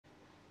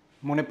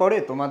মনে পড়ে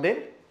তোমাদের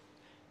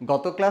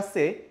গত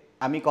ক্লাসে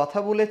আমি কথা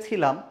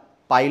বলেছিলাম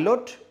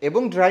পাইলট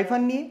এবং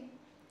ড্রাইভার নিয়ে,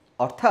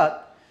 অর্থাৎ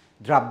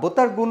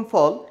দ্রাব্যতার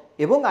গুণফল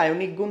এবং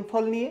আয়নিক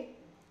গুণফল নিয়ে।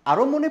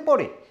 আরও মনে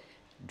পড়ে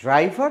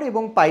ড্রাইভার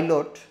এবং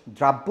পাইলট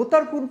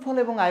দ্রাব্যতার গুণফল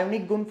এবং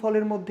আয়নিক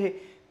গুণফলের মধ্যে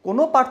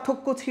কোনো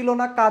পার্থক্য ছিল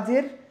না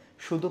কাজের,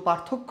 শুধু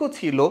পার্থক্য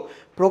ছিল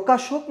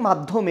প্রকাশক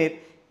মাধ্যমের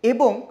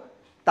এবং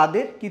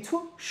তাদের কিছু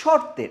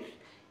শর্তের।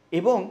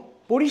 এবং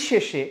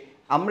পরিশেষে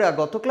আমরা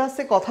গত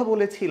ক্লাসে কথা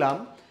বলেছিলাম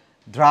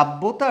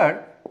দ্রাব্যতার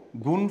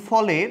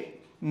গুণফলের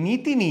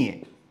নীতি নিয়ে,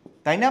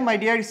 তাই না মাই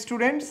ডিয়ার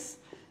স্টুডেন্টস?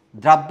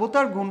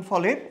 দ্রাব্যতার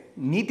গুণফলের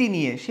নীতি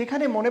নিয়ে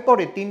সেখানে মনে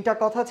পড়ে তিনটা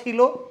কথা ছিল।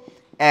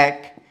 এক,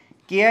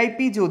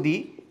 কেআইপি যদি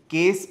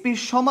কেএসপির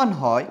সমান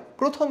হয়,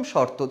 প্রথম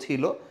শর্ত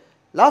ছিল।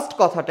 লাস্ট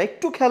কথাটা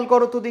একটু খেয়াল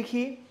করো তো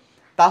দেখি,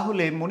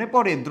 তাহলে মনে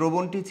পড়ে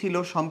দ্রবণটি ছিল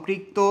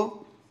সম্পৃক্ত।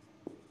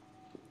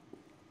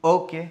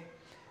 ওকে,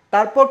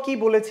 তারপর কি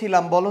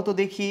বলেছিলাম বলো তো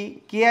দেখি,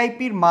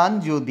 কেআইপির মান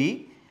যদি,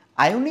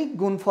 আয়নিক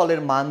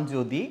গুণফলের মান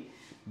যদি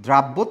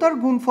দ্রাব্যতার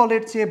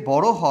গুণফলের চেয়ে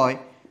বড় হয়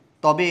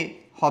তবে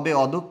হবে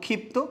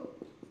অদক্ষিপ্ত।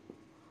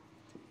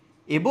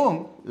 এবং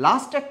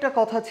লাস্ট একটা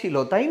কথা ছিল,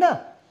 তাই না?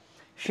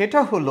 সেটা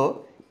হলো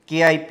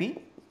কেআইপি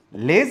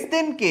লেস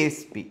দেন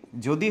কেএসপি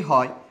যদি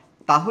হয়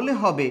তাহলে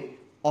হবে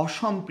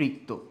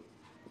অসম্পৃক্ত,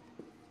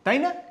 তাই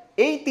না?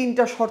 এই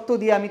তিনটা শর্ত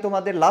দিয়ে আমি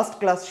তোমাদের লাস্ট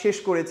ক্লাস শেষ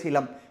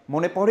করেছিলাম,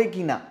 মনে পড়ে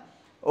কি না?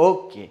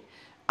 ওকে,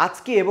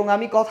 আজকে এবং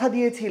আমি কথা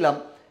দিয়েছিলাম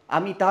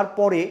আমি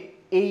তারপরে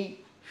এই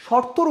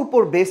শর্তর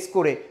উপর বেস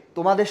করে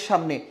তোমাদের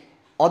সামনে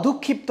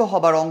অদক্ষিপ্ত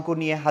হবার অঙ্ক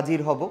নিয়ে হাজির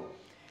হব।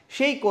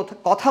 সেই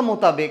কথা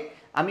মোতাবেক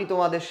আমি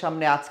তোমাদের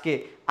সামনে আজকে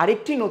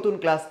আরেকটি নতুন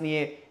ক্লাস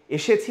নিয়ে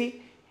এসেছি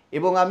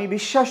এবং আমি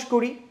বিশ্বাস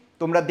করি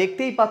তোমরা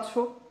দেখতেই পাচ্ছ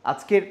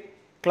আজকের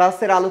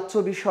ক্লাসের আলোচ্য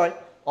বিষয়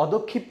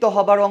অদক্ষিপ্ত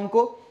হবার অঙ্ক।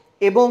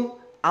 এবং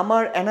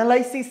আমার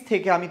অ্যানালাইসিস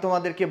থেকে আমি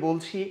তোমাদেরকে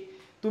বলছি,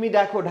 তুমি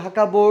দেখো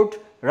Dhaka board,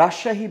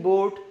 Rajshahi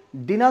board,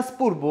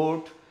 Dinajpur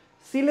board,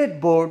 Sylhet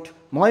board,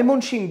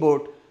 Mymensingh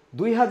board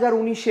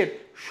 2019-এর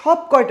সব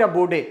কয়টা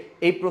বোর্ডে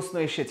এই প্রশ্ন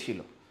এসেছিল।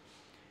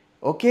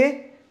 ওকে,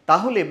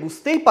 তাহলে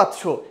বুঝতেই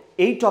পারছো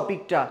এই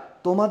টপিকটা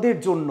তোমাদের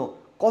জন্য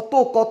কত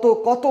কত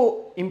কত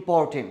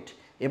ইম্পর্টেন্ট,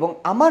 এবং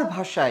আমার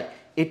ভাষায়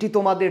এটি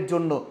তোমাদের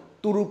জন্য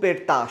তুরুপের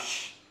তাস।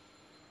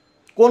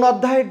 কোন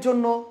অধ্যায়ের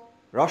জন্য?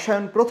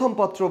 রসায়ন প্রথম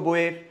পত্র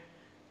বইয়ের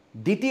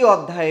দ্বিতীয়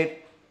অধ্যায়ের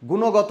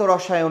গুণগত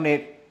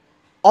রসায়নের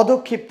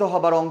অদক্ষিপ্ত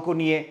হবার অঙ্ক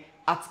নিয়ে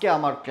আজকে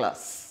আমার ক্লাস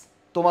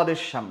তোমাদের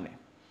সামনে।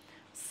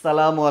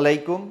 আসসালামু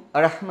আলাইকুম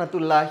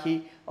রহমতুল্লাহি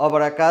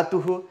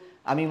ওবারাকাতুহু।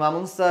 আমি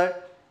Mamun sir,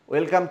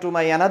 welcome to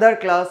my another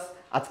class.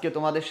 আজকে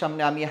তোমাদের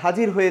সামনে আমি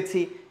হাজির হয়েছি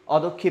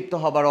অদক্ষিপ্ত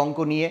হবার অঙ্ক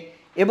নিয়ে,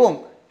 এবং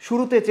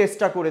শুরুতে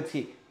চেষ্টা করেছি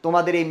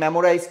তোমাদের এই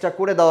মেমোরাইজটা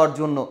করে দেওয়ার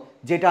জন্য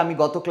যেটা আমি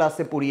গত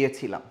ক্লাসে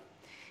পড়িয়েছিলাম।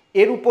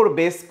 এর উপর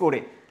বেস করে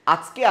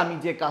আজকে আমি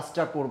যে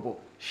কাজটা করব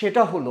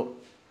সেটা হলো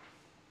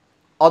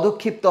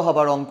অদক্ষিপ্ত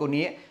হবার অঙ্ক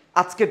নিয়ে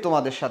আজকে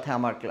তোমাদের সাথে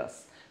আমার ক্লাস।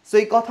 সো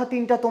এই কথা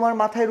তিনটা তোমার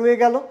মাথায়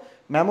রয়ে গেল,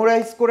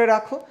 মেমোরাইজ করে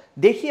রাখো,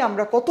 দেখি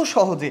আমরা কত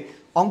সহজে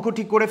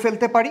অঙ্কটি করে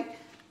ফেলতে পারি।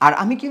 আর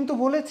আমি কিন্তু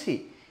বলেছি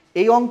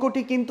এই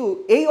অঙ্কটি কিন্তু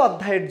এই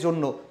অধ্যায়ের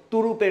জন্য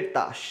তুরুপের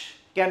তাস।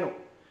 কেন?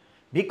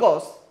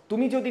 বিকজ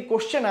তুমি যদি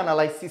কোশ্চেন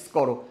অ্যানালাইসিস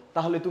করো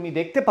তাহলে তুমি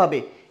দেখতে পাবে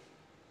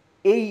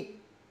এই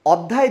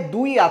অধ্যায়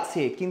 2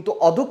 আছে, কিন্তু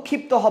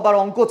অদক্ষিপ্ত হবার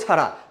অঙ্ক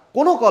ছাড়া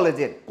কোনো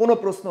কলেজের কোনো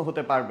প্রশ্ন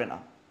হতে পারবে না।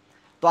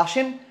 তো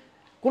আসেন,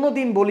 কোনো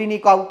দিন বলিনি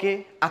কাউকে,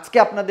 আজকে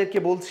আপনাদেরকে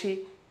বলছি,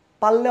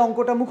 পারলে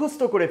অঙ্কটা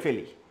মুখস্থ করে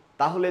ফেলি,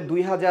 তাহলে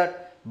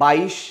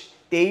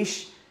 2022-23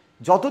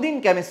 যতদিন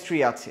কেমিস্ট্রি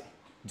আছে,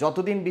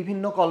 যতদিন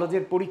বিভিন্ন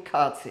কলেজের পরীক্ষা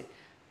আছে,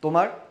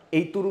 তোমার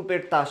এই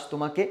তুরুপের তাস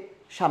তোমাকে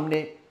সামনে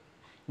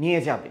নিয়ে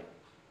যাবে।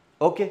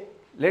 ওকে,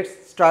 লেটস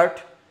স্টার্ট।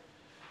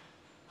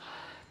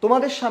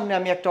 তোমাদের সামনে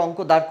আমি একটা অঙ্ক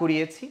দাঁড়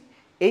করিয়েছি।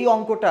 এই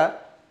অঙ্কটা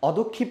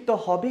অদক্ষিপ্ত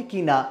হবে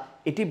কি না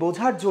এটি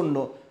বোঝার জন্য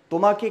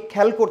তোমাকে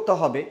খেয়াল করতে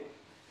হবে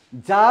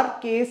যার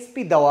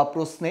কেএসপি দেওয়া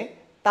প্রশ্নে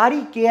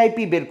তারই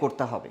কেআইপি বের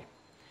করতে হবে।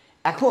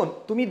 এখন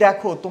তুমি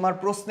দেখো তোমার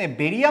প্রশ্নে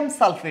বেরিয়াম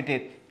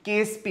সালফেটের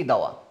কেএসপি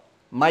দেওয়া।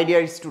 মাই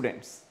ডিয়ার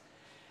স্টুডেন্টস,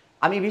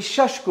 আমি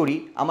বিশ্বাস করি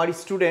আমার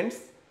স্টুডেন্টস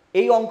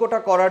এই অঙ্কটা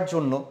করার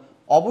জন্য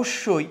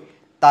অবশ্যই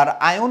তার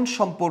আয়ন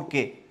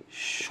সম্পর্কে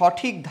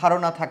সঠিক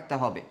ধারণা থাকতে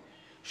হবে,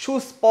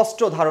 সুস্পষ্ট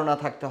ধারণা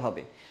থাকতে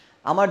হবে।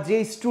 আমার যে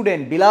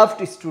স্টুডেন্ট, বিলাভড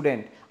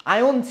স্টুডেন্ট,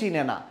 আয়ন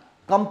চিনে না,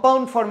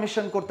 কম্পাউন্ড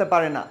ফরমেশন করতে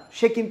পারে না,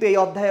 সে কিন্তু এই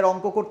অধ্যায়ের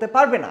অঙ্ক করতে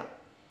পারবে না।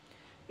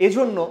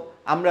 এজন্য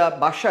আমরা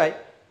বাসায়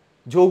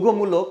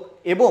যৌগমূলক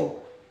এবং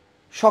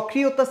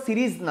সক্রিয়তা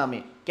সিরিজ নামে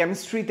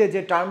কেমিস্ট্রিতে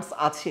যে টার্মস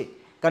আছে,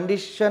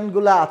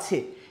 কন্ডিশনগুলো আছে,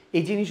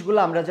 এই জিনিসগুলো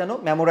আমরা যেন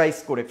মেমোরাইজ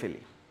করে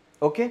ফেলি।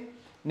 ওকে,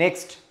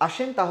 নেক্সট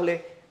আসেন, তাহলে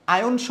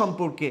আয়ন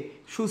সম্পর্কে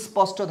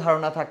সুস্পষ্ট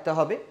ধারণা থাকতে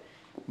হবে,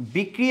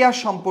 বিক্রিয়া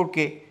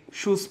সম্পর্কে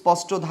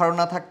সুস্পষ্ট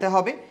ধারণা থাকতে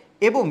হবে,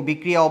 এবং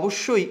বিক্রিয়া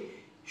অবশ্যই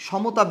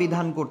সমতা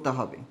বিধান করতে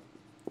হবে।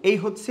 এই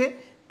হচ্ছে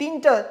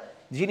তিনটা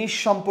জিনিস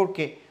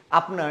সম্পর্কে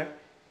আপনার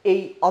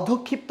এই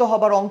অদক্ষিপ্ত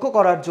হবার অঙ্ক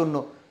করার জন্য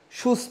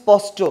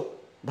সুস্পষ্ট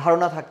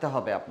ধারণা থাকতে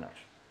হবে আপনার।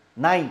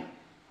 নাই,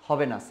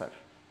 হবে না স্যার,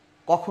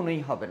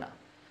 কখনোই হবে না।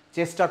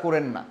 চেষ্টা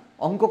করেন না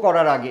অঙ্ক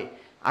করার আগে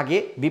আগে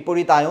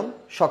বিপরীত আয়ন,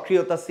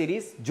 সক্রিয়তা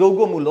সিরিজ,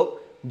 যৌগমূলক,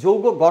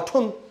 যৌগ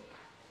গঠন,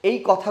 এই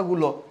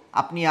কথাগুলো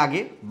আপনি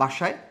আগে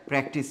বাসায়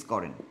প্র্যাকটিস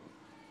করেন,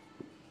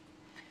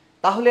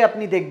 তাহলে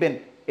আপনি দেখবেন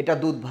এটা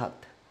দুধ ভাত।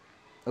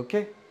 ওকে,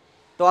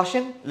 তো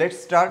আসেন লেটস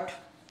স্টার্ট।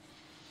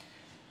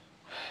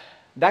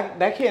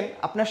 দেখেন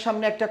আপনার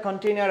সামনে একটা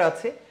কন্টেইনার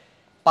আছে,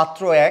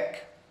 পাত্র 1,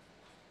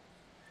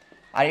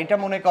 আর এটা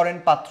মনে করেন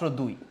পাত্র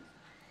 2।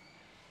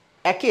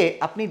 একে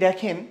আপনি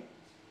দেখেন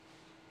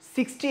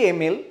 60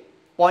 ml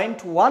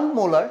 0.1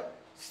 molar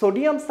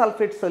sodium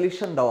sulphate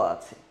solution দেওয়া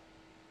আছে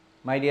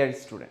মাই ডিয়ার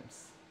স্টুডেন্টস।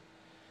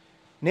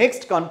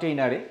 নেক্সট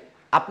কন্টেইনারে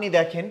আপনি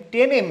দেখেন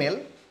 10 ml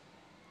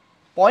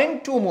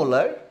 0.2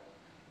 মোলার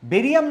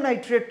বেরিয়াম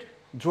নাইট্রেট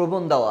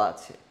দ্রবণ দেওয়া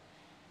আছে।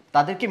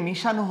 তাদেরকে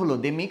মিশানো হলো,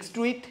 দে মিক্সড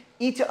উইথ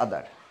ইচ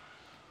আদার,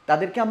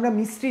 তাদেরকে আমরা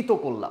মিশ্রিত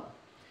করলাম।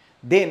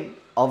 দেন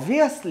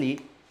অবভিয়াসলি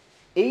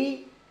এই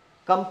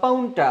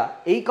কম্পাউন্ডটা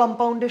এই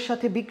কম্পাউন্ডের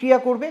সাথে বিক্রিয়া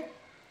করবে।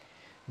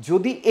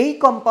 যদি এই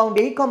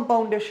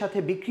কম্পাউন্ডের সাথে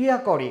বিক্রিয়া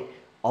করে,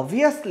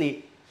 অবভিয়াসলি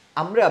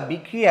আমরা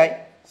বিক্রিয়ায়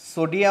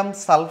sodium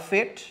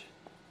sulphate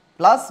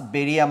plus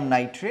barium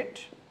nitrate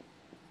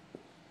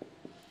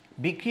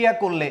বিক্রিয়া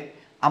করলে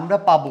আমরা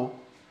পাবো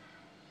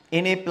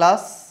Na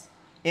plus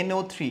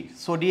NO3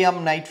 sodium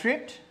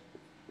nitrate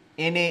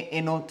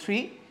NaNO3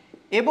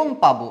 এবং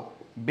পাবো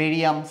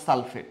barium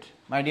sulphate.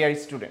 My dear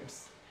students,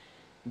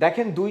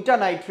 দেখেন দুইটা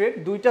নাইট্রেট,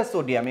 দুইটা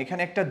সোডিয়াম,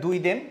 এখানে একটা 2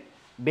 দেন,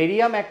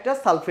 বেরিয়াম একটা,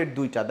 সালফেট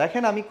দুইটা।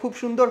 দেখেন আমি খুব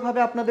সুন্দরভাবে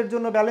আপনাদের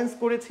জন্য ব্যালেন্স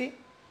করেছি,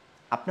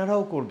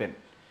 আপনারাও করবেন।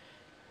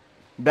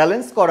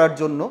 ব্যালেন্স করার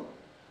জন্য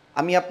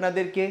আমি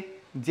আপনাদেরকে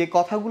যে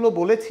কথাগুলো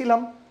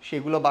বলেছিলাম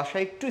সেগুলো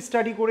বাসায় একটু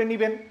স্টাডি করে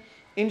নেবেন,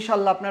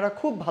 ইনশাল্লাহ আপনারা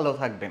খুব ভালো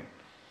থাকবেন।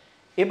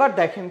 এবার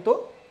দেখেন তো,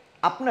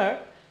 আপনার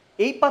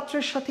এই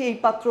পাত্রের সাথে এই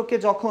পাত্রকে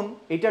যখন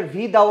এটার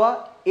ভি দেওয়া,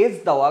 এস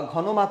দেওয়া,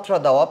 ঘনমাত্রা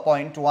দেওয়া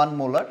 0.1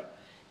 মোলার,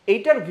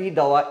 এইটার ভি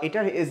দেওয়া,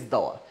 এটার এস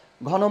দেওয়া,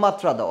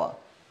 ঘনমাত্রা দেওয়া,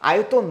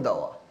 আয়তন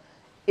দেওয়া,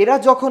 এরা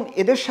যখন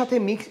এদের সাথে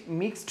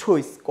মিক্সড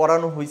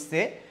করানো হয়েছে,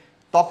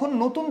 তখন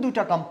নতুন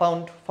দুইটা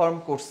কম্পাউন্ড ফর্ম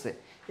করছে।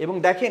 এবং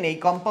দেখেন এই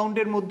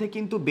কম্পাউন্ডের মধ্যে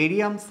কিন্তু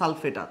বেরিয়াম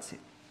সালফেট আছে,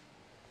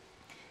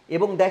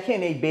 এবং দেখেন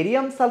এই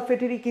বেরিয়াম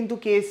সালফেটেরই কিন্তু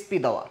কেএসপি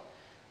দেওয়া,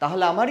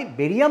 তাহলে আমার এই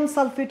বেরিয়াম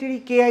সালফেটেরই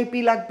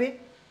কেআইপি লাগবে।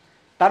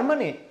 তার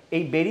মানে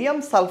এই বেরিয়াম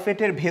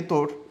সালফেটের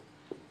ভেতর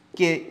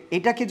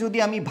এটাকে যদি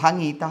আমি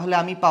ভাঙি, তাহলে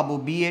আমি পাবো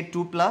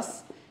Ba2+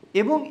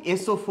 এবং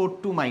SO4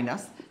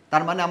 2-,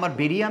 তার মানে আমার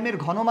বেরিয়ামের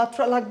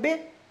ঘনমাত্রা লাগবে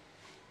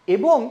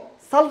এবং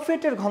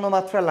সালফেটের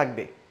ঘনমাত্রা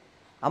লাগবে।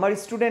 আমার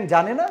স্টুডেন্ট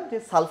জানে না যে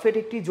সালফেট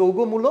একটি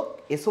যৌগমূলক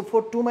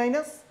SO4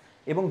 2-,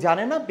 এবং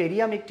জানে না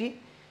বেরিয়াম একটি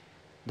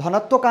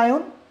ধনাত্মক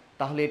আয়ন,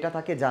 তাহলে এটা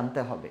তাকে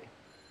জানতে হবে।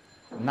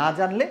 না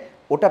জানলে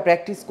ওটা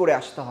প্র্যাকটিস করে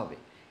আসতে হবে,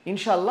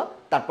 ইনশাল্লাহ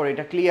তারপর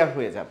এটা ক্লিয়ার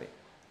হয়ে যাবে।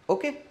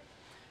 ওকে,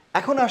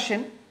 এখন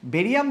আসেন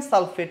বেরিয়াম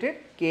সালফেটের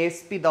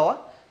কেএসপি দেওয়া,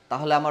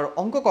 তাহলে আমার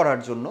অঙ্ক করার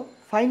জন্য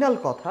ফাইনাল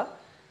কথা,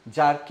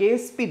 যার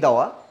কেএসপি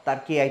দেওয়া তার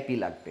কেআইপি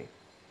লাগবে।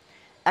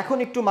 এখন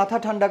একটু মাথা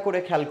ঠান্ডা করে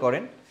খেয়াল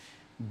করেন,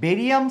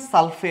 বেরিয়াম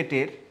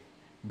সালফেটের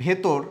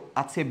ভেতর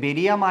আছে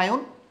বেরিয়াম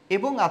আয়ন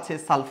এবং আছে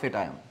সালফেট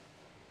আয়ন।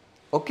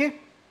 ওকে,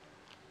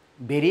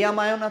 বেরিয়াম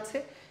আয়ন আছে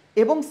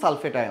এবং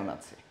সালফেট আয়ন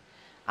আছে।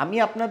 আমি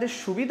আপনাদের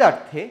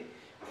সুবিধার্থে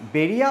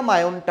বেরিয়াম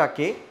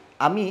আয়নটাকে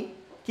আমি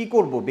কি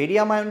করব,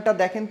 বেরিয়াম আয়নটা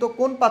দেখেন তো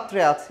কোন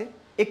পাত্রে আছে,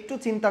 একটু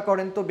চিন্তা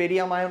করেন তো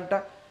বেরিয়াম আয়নটা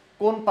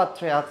কোন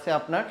পাত্রে আছে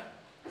আপনার।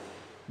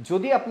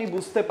 যদি আপনি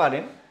বুঝতে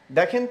পারেন,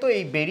 দেখেন তো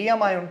এই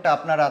বেরিয়াম আয়নটা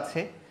আপনার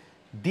আছে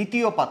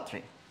দ্বিতীয় পাত্রে,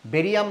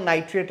 বেরিয়াম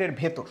নাইট্রেটের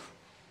ভেতর,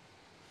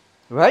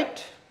 রাইট?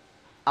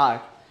 আর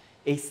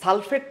এই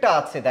সালফেটটা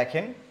আছে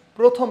দেখেন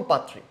প্রথম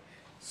পাত্রে,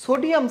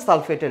 সোডিয়াম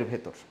সালফেটের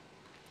ভেতর।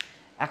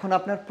 এখন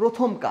আপনার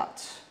প্রথম কাজ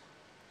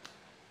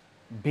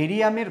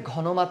বেরিয়ামের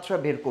ঘনমাত্রা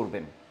বের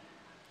করবেন।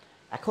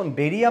 এখন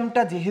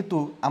বেরিয়ামটা যেহেতু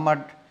আমার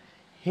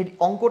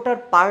অঙ্কটার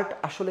পার্ট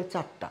আসলে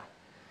 4টা,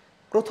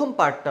 প্রথম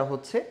পার্টটা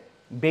হচ্ছে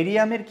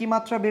বেরিয়ামের কি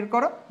মাত্রা বের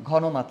করা,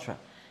 ঘনমাত্রা।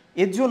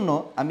 এর জন্য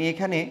আমি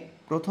এখানে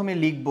প্রথমে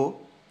লিখব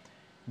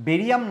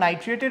বেরিয়াম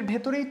নাইট্রেটের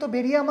ভেতরেই তো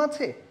বেরিয়াম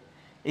আছে,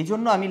 এই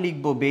জন্য আমি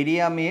লিখব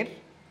বেরিয়ামের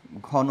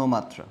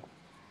ঘনমাত্রা।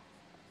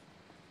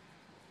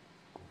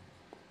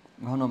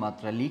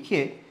 ঘনমাত্রা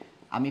লিখে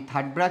আমি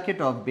থার্ড ব্র্যাকেট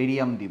অফ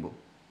বেরিয়াম দিব।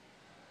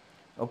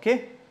 ওকে,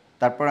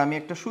 তারপর আমি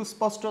একটা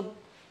সুস্পষ্ট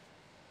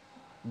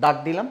দাগ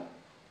দিলাম।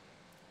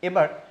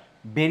 এবার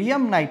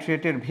বেরিয়াম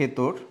নাইট্রেটের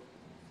ভেতর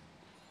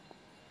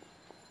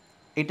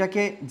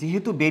এটাকে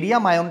যেহেতু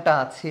বেরিয়াম আয়নটা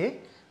আছে,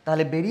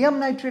 তাহলে বেরিয়াম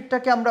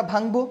নাইট্রেটটাকে আমরা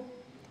ভাঙবো,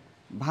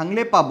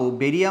 ভাঙলে পাবো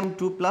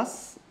Ba2+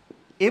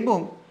 এবং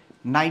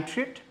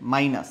নাইট্রেট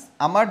মাইনাস।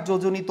 আমার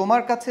যোজনী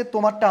তোমার কাছে,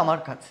 তোমারটা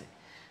আমার কাছে,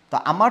 তো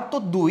আমার তো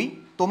 2,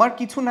 তোমার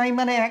কিছু নাই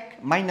মানে 1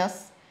 মাইনাস,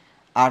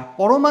 আর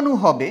পরমাণু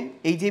হবে,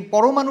 এই যে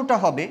পরমাণুটা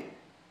হবে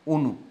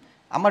অণু।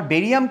 আমার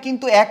বেরিয়াম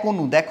কিন্তু 1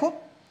 অণু, দেখো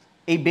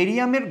এই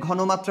বেরিয়ামের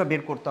ঘনমাত্রা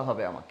বের করতে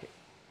হবে আমাকে,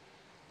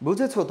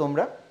 বুঝেছো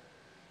তোমরা?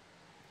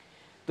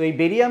 তো এই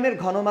বেরিয়ামের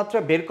ঘনমাত্রা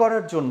বের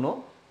করার জন্য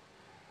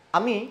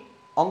আমি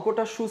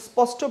অঙ্কটা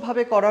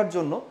সুস্পষ্টভাবে করার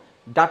জন্য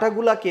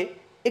ডাটাগুলাকে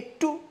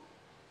একটু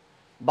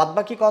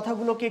বাদবাকি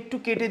কথাগুলোকে একটু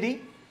কেটে দিই,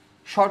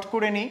 শর্ট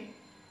করে নিই,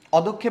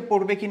 অদক্ষেপ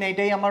পড়বে কিনা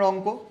এটাই আমার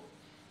অঙ্ক।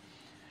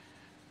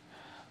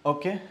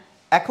 ওকে,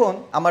 এখন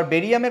আমার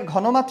বেরিয়ামের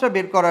ঘনমাত্রা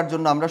বের করার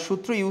জন্য আমরা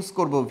সূত্র ইউজ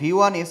করব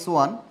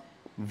V1S1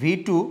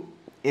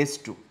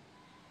 V2S2।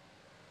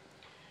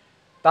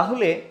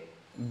 তাহলে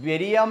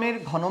বেরিয়ামের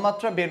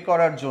ঘনমাত্রা বের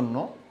করার জন্য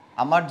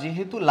আমার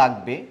যেহেতু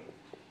লাগবে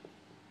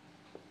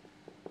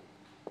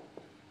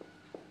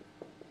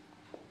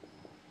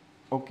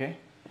ওকে,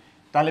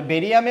 তাহলে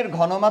বেরিয়ামের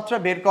ঘনমাত্রা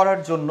বের করার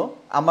জন্য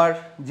আমার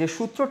যে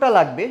সূত্রটা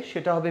লাগবে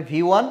সেটা হবে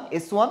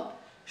V1S1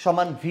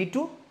 সমান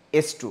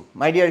V2S2।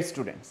 My dear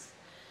students,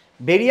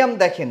 barium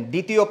দেখেন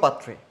দ্বিতীয়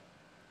পাত্রে,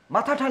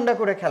 মাথা ঠান্ডা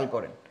করে খেয়াল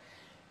করেন,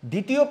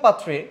 দ্বিতীয়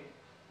পাত্রে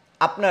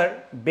আপনার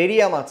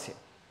বেরিয়াম আছে।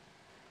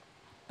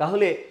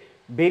 তাহলে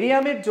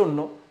বেরিয়ামের জন্য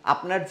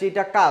আপনার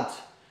যেটা কাজ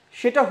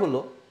সেটা হলো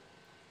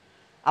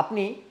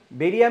আপনি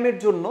বেরিয়ামের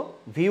জন্য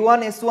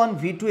V1S1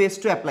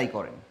 V2S2 অ্যাপ্লাই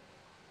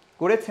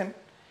করেছেন।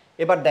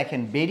 এবার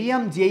দেখেন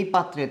বেরিয়াম যেই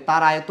পাত্রে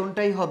তার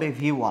আয়তনটাই হবে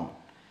V1,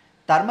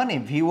 তার মানে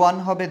V1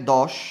 হবে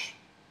 10,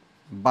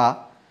 বা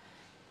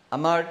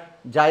আমার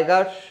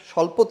জায়গার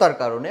স্বল্পতার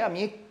কারণে আমি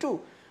একটু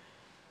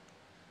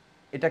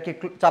এটাকে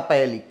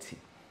চাপায়া লিখছি,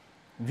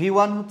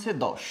 V1 হচ্ছে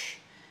 10,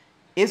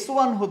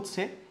 S1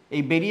 হচ্ছে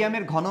এই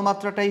বেরিয়ামের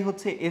ঘনমাত্রাটাই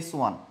হচ্ছে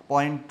S1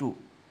 0.2,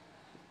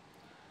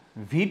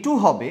 V2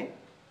 হবে,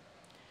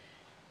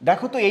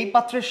 দেখো তো এই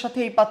পাত্রের সাথে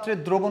এই পাত্রের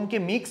দ্রবণকে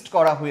মিক্সড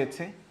করা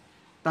হয়েছে,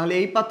 তাহলে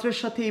এই পাত্রের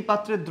সাথে এই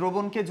পাত্রের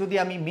দ্রবণকে যদি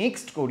আমি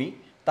মিক্সড করি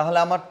তাহলে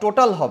আমার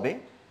টোটাল হবে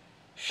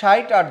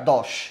 60 আর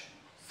 10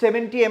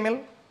 70 ml।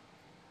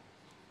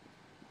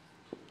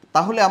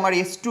 তাহলে আমার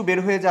S2 বের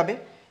হয়ে যাবে।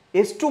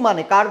 S2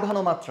 মানে কার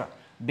ঘনমাত্রা?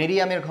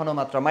 বেরিয়ামের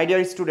ঘনমাত্রা। মাই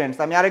ডিয়ার স্টুডেন্টস,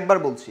 আমি আরেকবার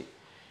বলছি,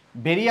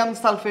 বেরিয়াম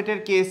সালফেটের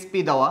KSP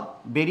দেওয়া,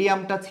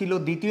 বেরিয়ামটা ছিল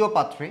দ্বিতীয়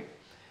পাত্রে,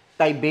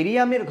 তাই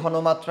বেরিয়ামের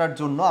ঘনমাত্রার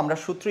জন্য আমরা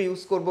সূত্র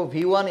ইউজ করব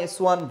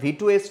V1S1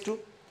 V2S2।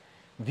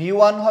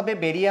 V1 হবে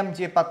বেরিয়াম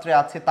যে পাত্রে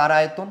আছে তার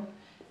আয়তন,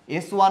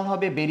 S1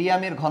 হবে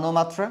বেরিয়ামের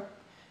ঘনমাত্রা,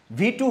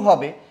 V2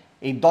 হবে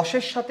এই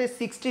 10-এর সাথে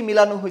 60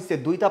 মিলানো হয়েছে,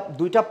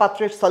 দুইটা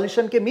পাত্রের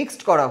সলিউশনকে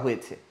মিক্সড করা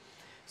হয়েছে,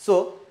 সো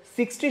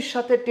 60-র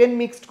সাথে 10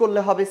 মিক্সড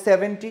করলে হবে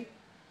 70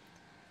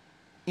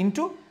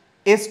 ইন্টু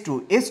S2।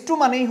 S2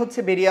 মানেই হচ্ছে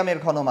বেরিয়ামের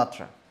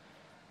ঘনমাত্রা।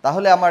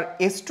 তাহলে আমার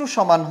S2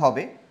 সমান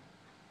হবে,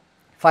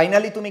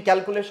 ফাইনালি তুমি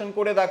ক্যালকুলেশন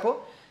করে দেখো,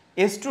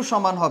 S2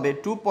 সমান হবে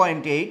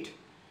 2.8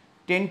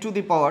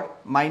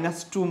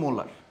 10⁻⁻²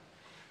 মোলার।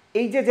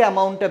 এই যে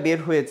অ্যামাউন্টটা বের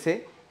হয়েছে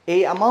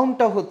এই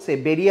অ্যামাউন্টটা হচ্ছে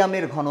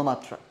বেরিয়ামের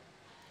ঘনমাত্রা।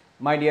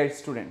 My dear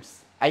students,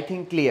 I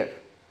think clear.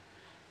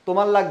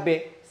 তোমার লাগবে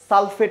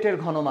সালফেটের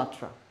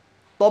ঘনমাত্রা,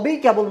 তবেই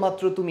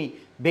কেবলমাত্র তুমি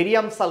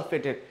বেরিয়াম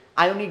সালফেটের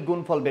আয়নিক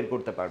গুণফল বের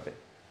করতে পারবে।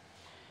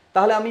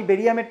 তাহলে আমি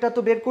বেরিয়ামেরটা তো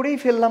বের করেই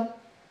ফেললাম,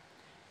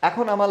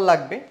 এখন আমার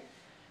লাগবে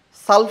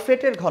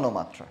সালফেটের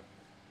ঘনমাত্রা।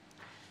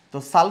 তো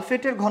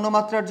সালফেটের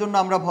ঘনমাত্রার জন্য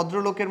আমরা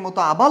ভদ্রলোকের মতো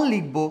আবার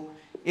লিখব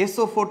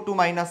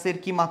SO4 এর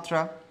কি মাত্রা?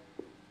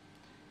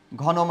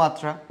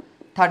 ঘনমাত্রা,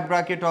 third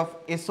bracket of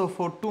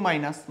SO4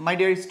 my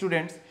dear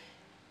students,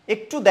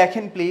 একটু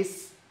দেখেন প্লিজ,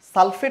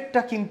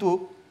 সালফেটটা কিন্তু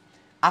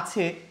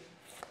আছে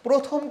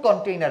প্রথম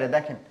কন্টেইনারে,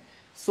 দেখেন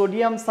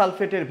সোডিয়াম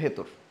সালফেটের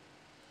ভেতর,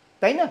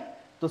 তাই না?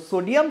 তো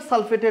সোডিয়াম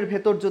সালফেটের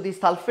ভেতর যদি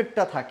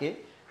সালফেটটা থাকে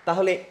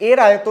তাহলে এর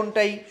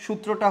আয়তনটাই,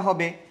 সূত্রটা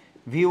হবে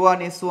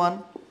V1S1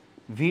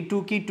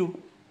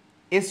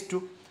 V2S2।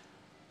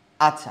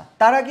 আচ্ছা,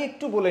 তার আগে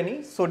একটু বলে নিই,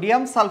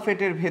 সোডিয়াম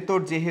সালফেটের ভেতর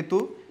যেহেতু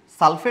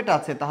সালফেট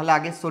আছে তাহলে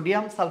আগে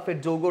সোডিয়াম সালফেট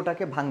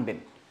যৌগটাকে ভাঙবেন,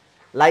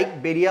 লাইক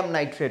বেরিয়াম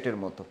নাইট্রেটের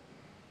মতো।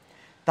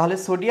 তাহলে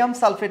সোডিয়াম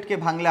সালফেটকে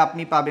ভাঙলে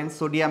আপনি পাবেন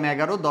সোডিয়াম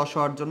 11, 10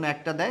 হওয়ার জন্য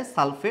একটা দেয়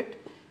সালফেট,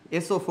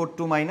 SO4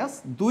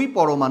 দুই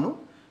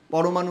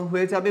পরমাণু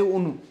হয়ে যাবে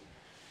অণু।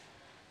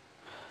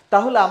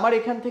 তাহলে আমার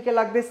এখান থেকে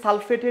লাগবে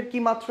সালফেটের কি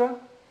মাত্রা?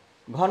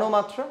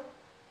 ঘনমাত্রা।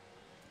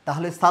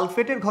 তাহলে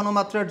সালফেটের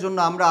ঘনমাত্রার জন্য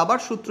আমরা আবার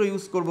সূত্র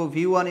ইউজ করব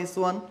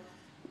V1S1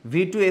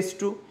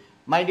 V2S2।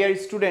 My dear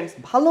students,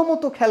 ভালো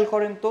মতো খেয়াল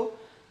করেন তো,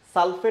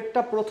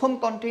 সালফেটটা প্রথম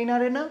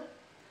কন্টেইনারে না,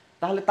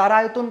 তাহলে তার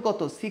আয়তন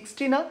কত?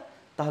 60 না?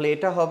 তাহলে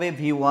এটা হবে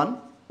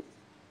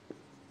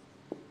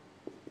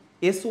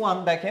V1S1।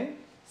 দেখেন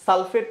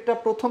সালফেটটা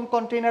প্রথম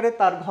কন্টেইনারে,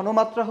 তার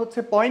ঘনমাত্রা হচ্ছে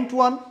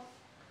 0.1।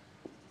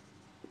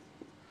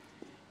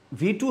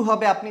 V2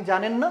 হবে, আপনি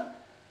জানেন না,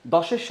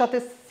 10-এর সাথে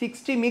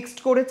 60 মিক্সড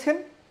করেছেন,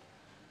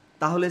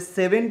 তাহলে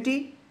 70,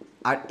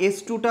 আর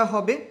S2টা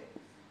হবে,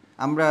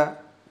 আমরা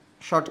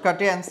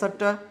শর্টকাটে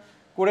অ্যান্সারটা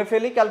করে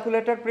ফেলি,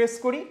 ক্যালকুলেটর প্রেস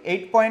করি,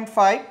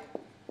 8.5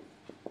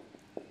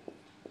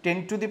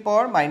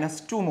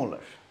 10⁻²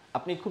 মোলার।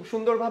 আপনি খুব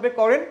সুন্দরভাবে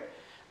করেন,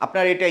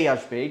 আপনার এটাই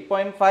আসবে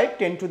 8.5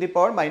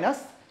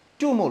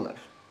 10⁻² molar.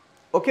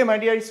 Okay my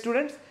dear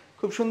students,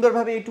 খুব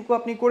সুন্দরভাবে এইটুকু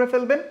আপনি করে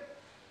ফেলবেন।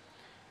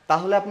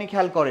 তাহলে আপনি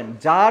খেয়াল করেন,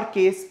 যার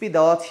KSP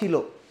দেওয়া ছিল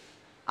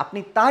আপনি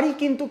তারই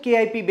কিন্তু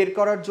KIP বের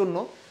করার জন্য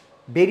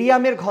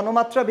বেরিয়ামের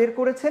ঘনমাত্রা বের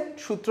করেছেন,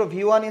 সূত্র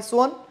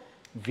V1S1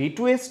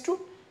 V2S2।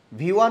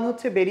 V1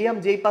 হচ্ছে বেরিয়াম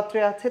যেই পাত্রে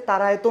আছে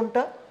তার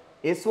আয়তনটা,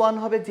 S1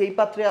 হবে যেই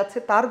পাত্রে আছে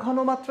তার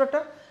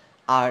ঘনমাত্রাটা,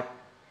 আর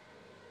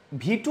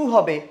V2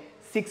 হবে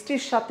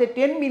 60-র সাথে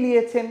 10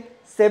 মিলিয়েছেন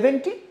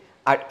 70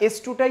 আর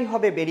S2টাই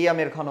হবে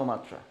বেরিয়ামের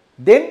ঘনমাত্রা।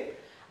 দেন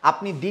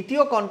আপনি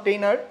দ্বিতীয়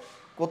কন্টেইনার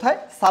কোথায়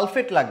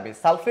সালফেট লাগবে,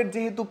 সালফেট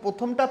যেহেতু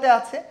প্রথমটাতে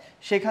আছে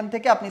সেখান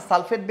থেকে আপনি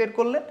সালফেট বের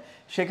করলেন,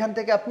 সেখান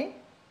থেকে আপনি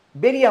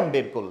বেরিয়াম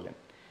বের করলেন,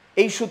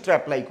 এই সূত্র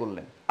অ্যাপ্লাই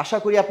করলেন। আশা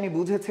করি আপনি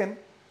বুঝেছেন।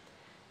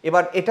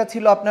 এবার এটা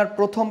ছিল আপনার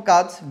প্রথম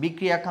কাজ,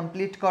 বিক্রিয়া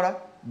কমপ্লিট করা,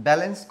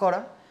 ব্যালেন্স করা।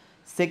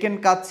 সেকেন্ড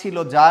কাজ ছিল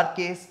জার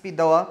কেএসপি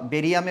দেওয়া,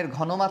 বেরিয়ামের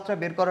ঘনমাত্রা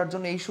বের করার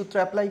জন্য এই সূত্র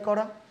অ্যাপ্লাই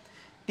করা।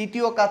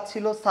 তৃতীয় কাজ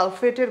ছিল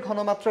সালফেটের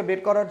ঘনমাত্রা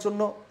বের করার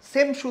জন্য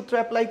সেম সূত্র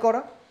অ্যাপ্লাই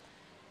করা।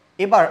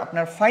 এবার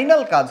আপনার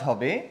ফাইনাল কাজ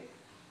হবে,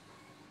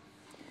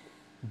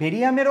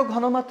 বেরিয়ামেরও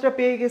ঘনমাত্রা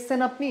পেয়ে গেছেন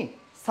আপনি,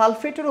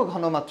 সালফেটেরও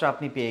ঘনমাত্রা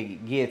আপনি পেয়ে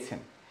গিয়েছেন।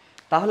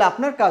 তাহলে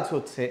আপনার কাজ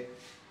হচ্ছে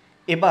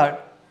এবার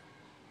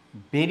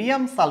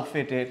বেরিয়াম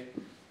সালফেটের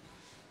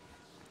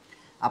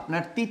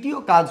আপনার তৃতীয়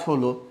কাজ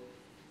হলো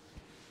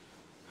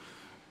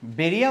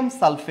বেরিয়াম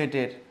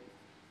সালফেটের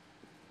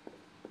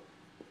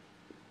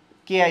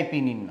কেআইপি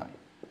নির্ণয়।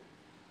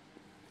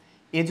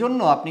 এজন্য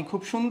আপনি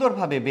খুব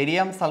সুন্দরভাবে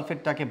বেরিয়াম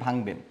সালফেটটাকে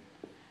ভাঙবেন,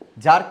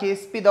 যার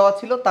কেএসপি দেওয়া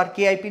ছিল তার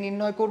কেআইপি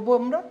নির্ণয় করব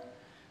আমরা।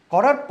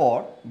 করার পর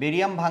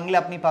বেরিয়াম ভাঙলে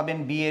আপনি পাবেন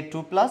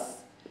Ba2+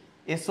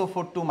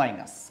 SO4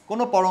 2-,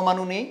 কোনো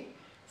পরমাণু নেই,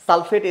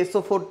 সালফেট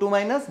SO4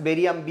 2-,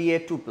 বেরিয়াম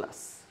Ba2+।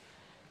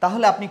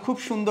 তাহলে আপনি খুব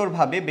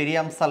সুন্দরভাবে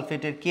বেরিয়াম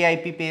সালফেটের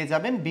কেআইপি পেয়ে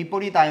যাবেন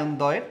বিপরীত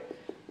আয়নদ্বয়ের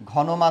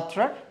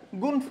ঘনমাত্রার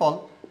গুণফল।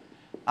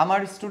 আমার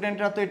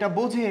স্টুডেন্টরা তো এটা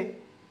বোঝে,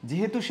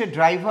 যেহেতু সে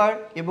ড্রাইভার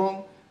এবং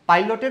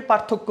পাইলটের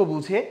পার্থক্য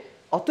বুঝে,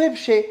 অতএব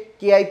সে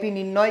কেআইপি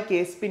নির্ণয়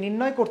কেএসপি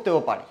নির্ণয় করতেও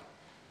পারে।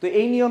 তো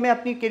এই নিয়মে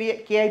আপনি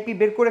কেআইপি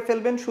বের করে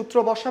ফেলবেন, সূত্র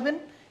বসাবেন।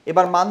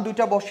 এবার মান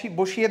দুইটা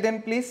বসিয়ে দেন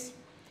প্লিজ।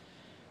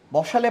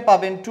 বসালে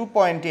পাবেন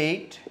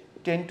 2.8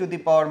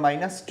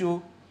 10⁻²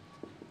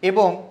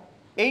 এবং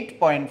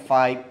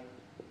 8.5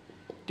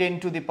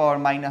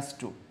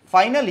 10⁻²।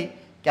 ফাইনালি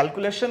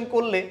ক্যালকুলেশন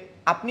করলে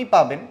আপনি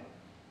পাবেন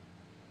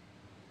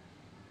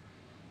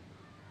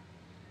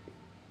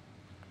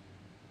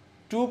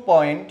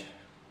 2.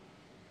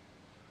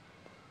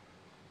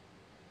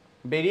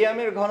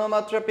 বেরিয়ামের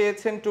ঘনমাত্রা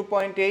পেয়েছেন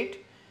 2.8,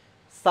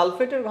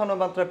 সালফেটের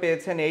ঘনমাত্রা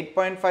পেয়েছেন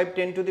 8.5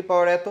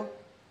 10⁻এত।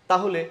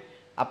 তাহলে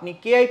আপনি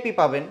কেআইপি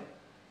পাবেন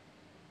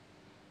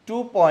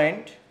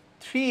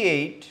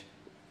 2.38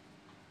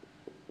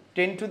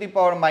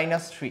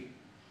 10⁻³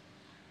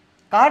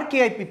 কার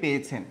কেআইপি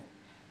পেয়েছেন?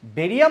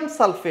 বেরিয়াম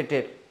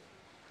সালফেটের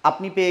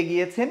আপনি পেয়ে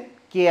গিয়েছেন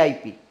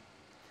কেআইপি।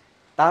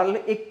 তাহলে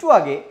একটু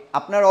আগে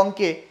আপনার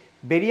অঙ্কে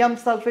বেরিয়াম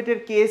সালফেটের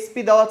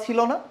কেএসপি দেওয়া ছিল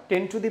না,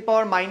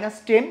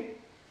 10⁻10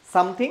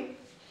 সামথিং।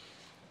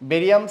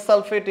 বেরিয়াম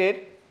সালফেটের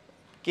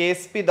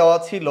কেএসপি দেওয়া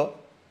ছিল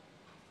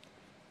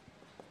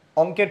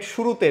অঙ্কের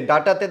শুরুতে,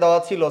 ডাটাতে দেওয়া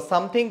ছিল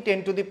সামথিং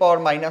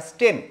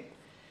 10⁻10।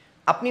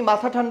 আপনি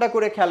মাথা ঠান্ডা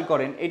করে খেয়াল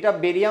করেন, এটা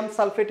বেরিয়াম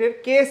সালফেটের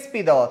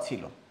কেএসপি দেওয়া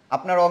ছিল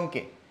আপনার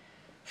অঙ্কে।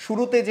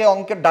 শুরুতে যে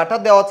অঙ্কের ডাটা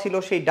দেওয়া ছিল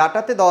সেই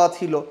ডাটাতে দেওয়া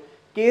ছিল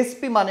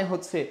কেএসপি মানে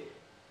হচ্ছে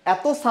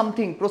এত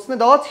সামথিং, প্রশ্নে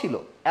দেওয়া ছিল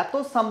এত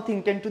সামথিং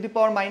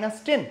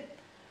 10⁻10,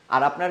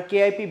 আর আপনার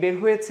কেআইপি বের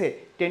হয়েছে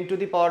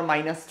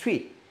 10⁻³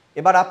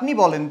 এবার আপনি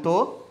বলেন তো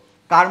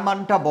কার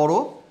মানটা বড়?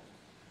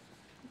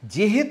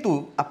 যেহেতু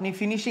আপনি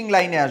ফিনিশিং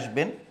লাইনে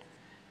আসবেন,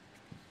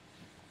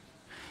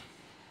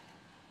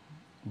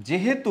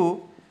 যেহেতু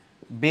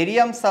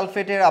বেরিয়াম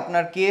সালফেটের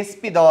আপনার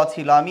কেএসপি দেওয়া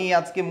ছিল, আমি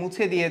আজকে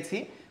মুছে দিয়েছি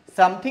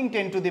সামথিং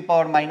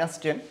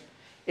 10⁻10,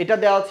 এটা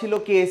দেওয়া ছিল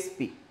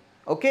কেএসপি।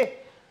 ওকে,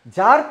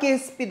 যার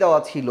কেএসপি দেওয়া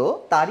ছিল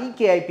তারই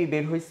কেআইপি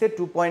বের হয়েছে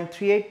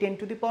 2.38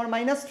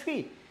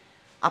 10⁻³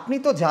 আপনি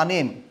তো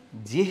জানেন,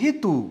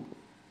 যেহেতু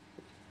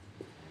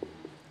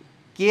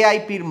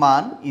কেআইপির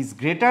মান ইজ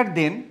গ্রেটার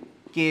দেন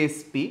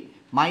কেএসপি,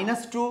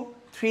 -2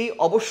 3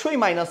 অবশ্যই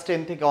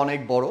 -10 থেকে অনেক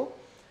বড়,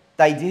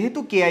 তাই যেহেতু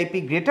কেআইপি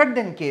গ্রেটার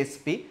দেন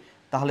কেএসপি,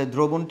 তাহলে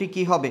দ্রবণটি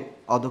কি হবে?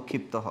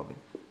 অধক্ষিপ্ত হবে।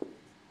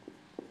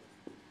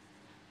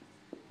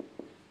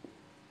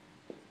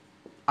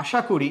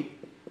 আশা করি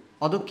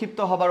অধক্ষিপ্ত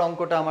হবার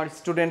অঙ্কটা আমার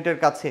স্টুডেন্টের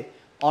কাছে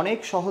অনেক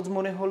সহজ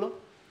মনে হলো।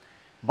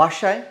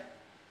 বাসায়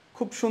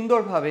খুব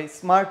সুন্দরভাবে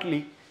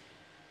স্মার্টলি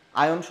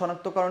আয়ন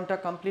শনাক্তকরণটা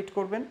কমপ্লিট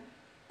করবেন,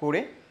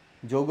 করে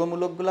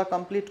যৌগমূলকগুলা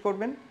কমপ্লিট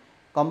করবেন,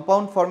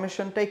 কম্পাউন্ড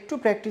ফরমেশনটা একটু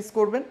প্র্যাকটিস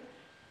করবেন,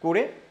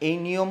 করে এই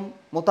নিয়ম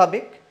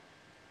মোতাবেক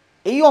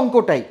এই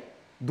অঙ্কটাই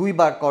 2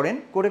 বার করেন,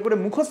 করে করে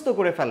মুখস্থ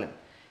করে ফেলেন,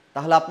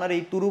 তাহলে আপনার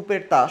এই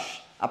তুরুপের তাস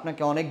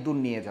আপনাকে অনেক দূর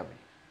নিয়ে যাবে।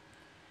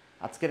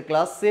 আজকের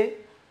ক্লাসে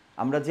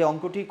আমরা যে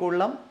অঙ্কটি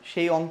করলাম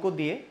সেই অঙ্ক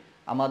দিয়ে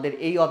আমাদের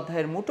এই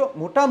অধ্যায়ের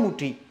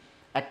মোটামুটি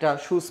একটা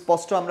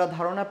সুস্পষ্ট আমরা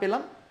ধারণা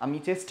পেলাম। আমি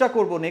চেষ্টা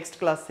করব নেক্সট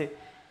ক্লাসে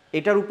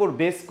এটার উপর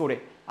বেস করে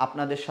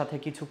আপনাদের সাথে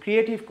কিছু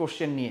ক্রিয়েটিভ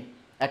কোশ্চেন নিয়ে,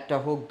 একটা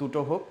হোক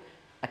দুটো হোক,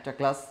 একটা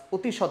ক্লাস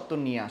অতি সত্বর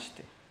নিয়ে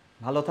আসতে।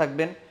 ভালো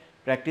থাকবেন,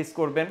 প্র্যাকটিস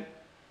করবেন,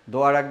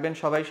 দোয়া রাখবেন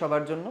সবাই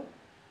সবার জন্য।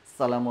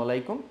 আসসালামু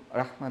আলাইকুম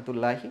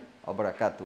রহমতুল্লাহি ওয়া বারাকাতুহু।